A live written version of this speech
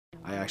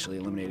I actually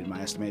eliminated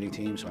my estimating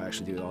team, so I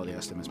actually do all the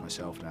estimates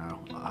myself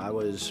now. I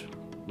was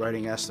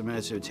writing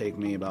estimates. It would take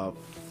me about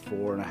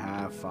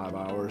 4.5, 5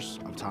 hours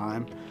of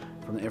time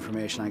from the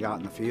information I got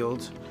in the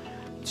field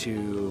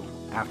to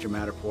after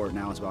Matterport.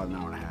 Now it's about an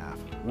hour and a half.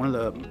 One of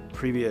the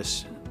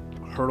previous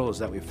hurdles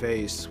that we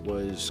faced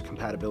was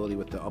compatibility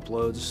with the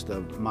uploads, the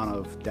amount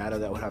of data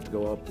that would have to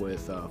go up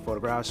with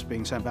photographs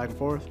being sent back and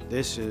forth.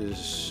 This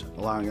is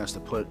allowing us to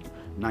put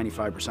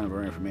 95% of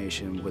our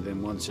information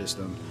within one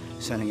system,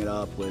 sending it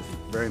up with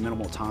very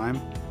minimal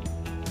time.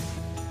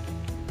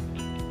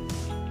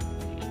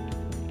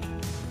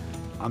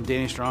 I'm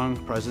Danny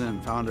Strong, president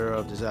and founder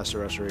of Disaster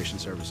Restoration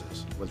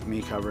Services. With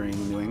me covering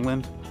New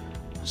England,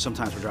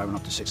 sometimes we're driving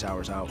up to 6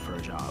 hours out for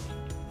a job.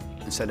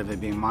 Instead of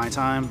it being my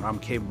time, I'm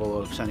capable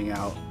of sending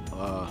out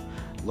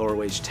lower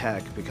wage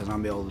tech because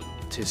I'm able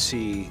to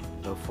see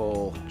the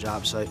full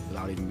job site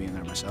without even being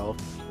there myself.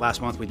 Last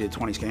month we did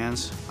 20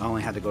 scans. I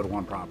only had to go to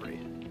one property.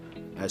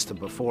 As to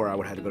before, I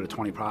would have to go to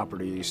 20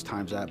 properties,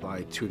 times that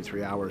by 2 to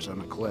 3 hours on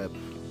a clip.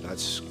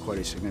 That's quite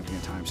a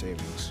significant time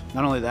savings.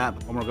 Not only that,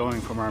 but when we're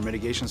going from our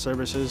mitigation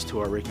services to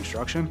our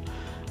reconstruction,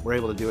 we're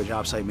able to do a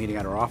job site meeting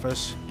at our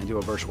office and do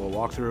a virtual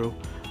walkthrough,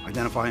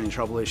 identify any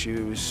trouble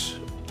issues,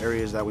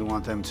 areas that we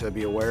want them to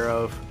be aware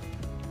of.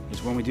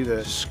 Is when we do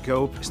the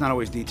scope, it's not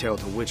always detailed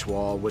to which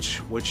wall,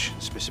 which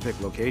specific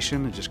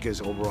location. It just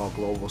gives overall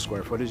global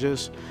square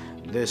footages.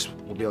 This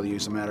will be able to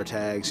use the matter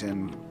tags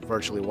and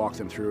virtually walk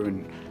them through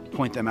and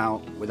point them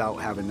out without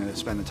having to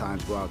spend the time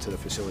to go out to the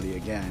facility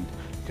again.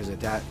 Because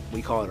at that,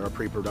 we call it our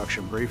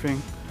pre-production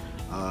briefing.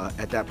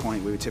 At that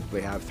point, we would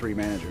typically have 3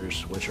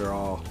 managers, which are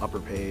all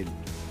upper paid,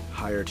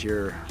 higher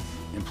tier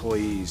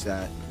employees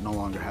that no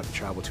longer have to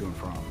travel to and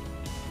from.